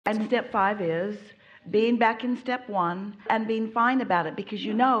And step 5 is being back in step 1 and being fine about it, because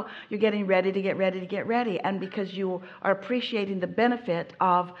you know you're getting ready to get ready, and because you are appreciating the benefit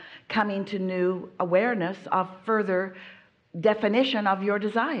of coming to new awareness of further definition of your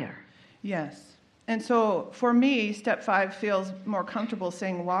desire. Yes. And so for me, step 5 feels more comfortable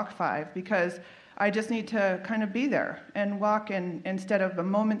saying walk 5, because I just need to kind of be there and walk, and instead of a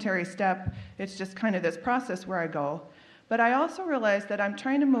momentary step, it's just kind of this process where I go. But I also realize that I'm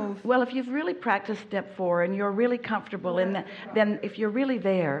trying to move. Well, if you've really practiced step 4 and you're really comfortable in that, then if you're really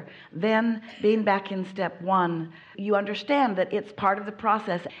there, then being back in step 1, you understand that it's part of the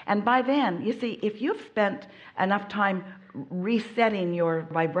process. And by then, you see, if you've spent enough time resetting your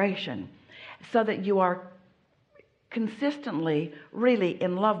vibration so that you are consistently really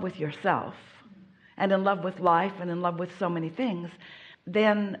in love with yourself and in love with life and in love with so many things,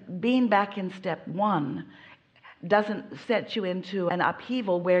 then being back in step 1 doesn't set you into an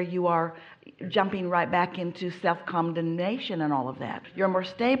upheaval where you are jumping right back into self-condemnation and all of that. You're more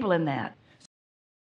stable in that.